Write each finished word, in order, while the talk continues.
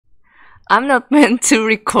I'm not meant to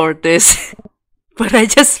record this, but I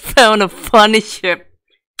just found a funny ship.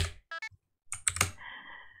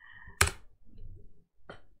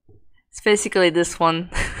 It's basically this one.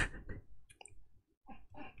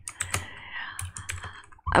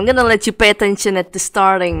 I'm gonna let you pay attention at the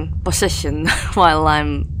starting position while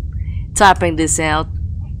I'm typing this out.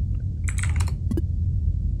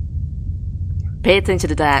 Pay attention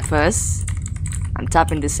to that first. I'm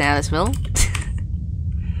typing this out as well.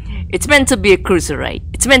 It's meant to be a cruiser, right?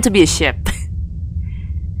 It's meant to be a ship.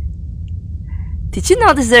 Did you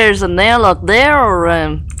notice there's an airlock there,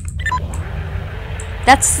 or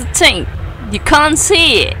that's the thing. You can't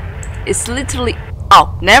see it. It's literally...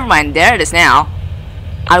 Oh, never mind. There it is now.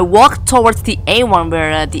 I walked towards the A1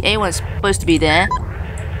 where the A1 is supposed to be there.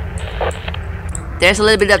 There's a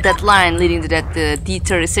little bit of that line leading to that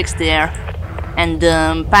D36 there. And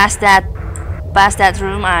past that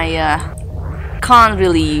room, I can't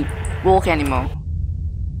really walk anymore.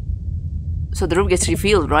 So the room gets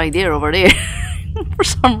revealed right there, over there. For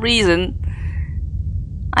some reason,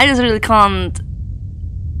 I just really can't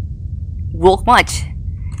walk much.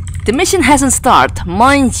 The mission hasn't started,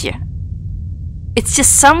 mind you. It's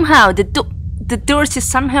just somehow the door's just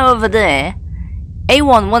somehow over there.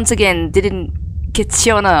 A1 once again didn't get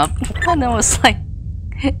shown up, and I was like,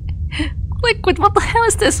 Liquid, what the hell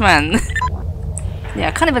is this, man? Yeah,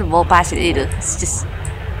 I can't even walk past it either. It's just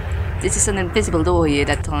an invisible door here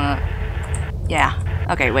that yeah.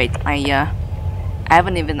 Okay, wait. I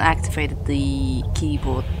haven't even activated the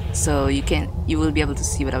keyboard, so you will be able to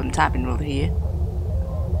see what I'm typing over here.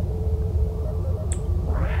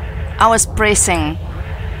 I was pressing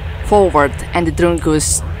forward and the drone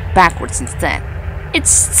goes backwards instead. It's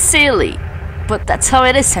silly, but that's how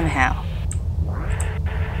it is somehow.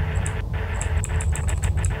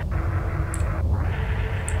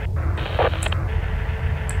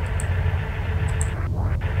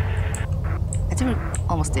 I think we're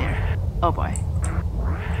almost there. Oh boy.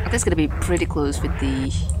 I think it's gonna be pretty close with the...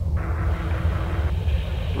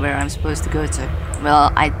 where I'm supposed to go to.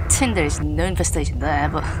 Well, I think there's no infestation there,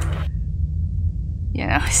 but... you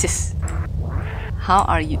know, it's just... how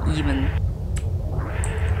are you even...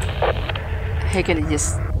 how can you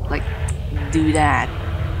just, like, do that?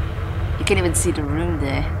 You can't even see the room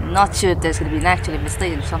there. Not sure if there's gonna be an actual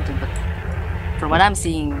infestation or something, but... from what I'm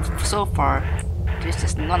seeing so far, there's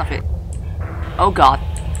just none of it. Oh god.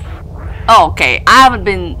 Oh, okay, I haven't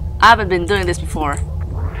been doing this before.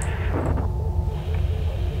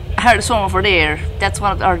 I heard a swarm over there. That's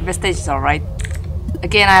one of our infestations, alright.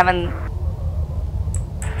 Again,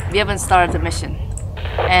 we haven't started the mission.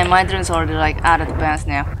 And my drone's already like out of the bounds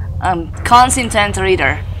now. Can't seem to enter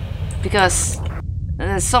either. Because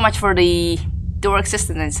there's so much for the door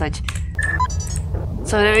existence and such.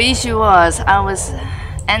 So the issue was, I was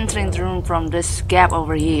entering the room from this gap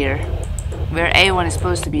over here, where A1 is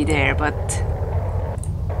supposed to be there, but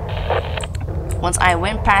once I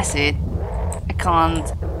went past it, I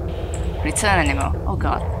can't return anymore. Oh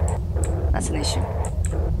god, that's an issue.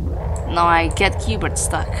 Now I get keyboard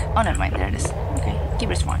stuck. Oh, never mind, there it is. Okay,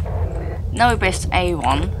 keyboard's fine. Now we press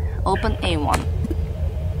A1, open A1.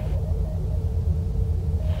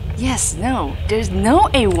 Yes, no, there's no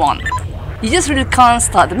A1. You just really can't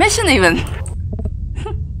start the mission even.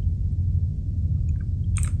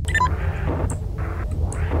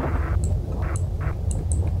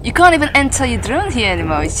 You can't even enter your drone here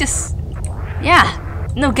anymore. It's just, yeah,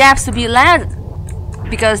 no gaps to be allowed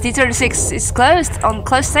because D36 is closed on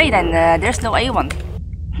closed state and there's no A1.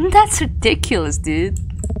 That's ridiculous, dude.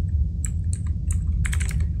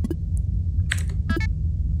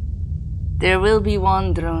 There will be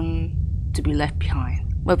one drone to be left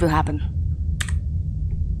behind. What will happen?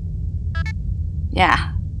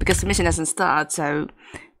 Yeah, because the mission doesn't start, so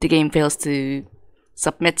the game fails to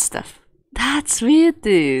submit stuff. That's weird,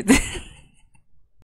 dude.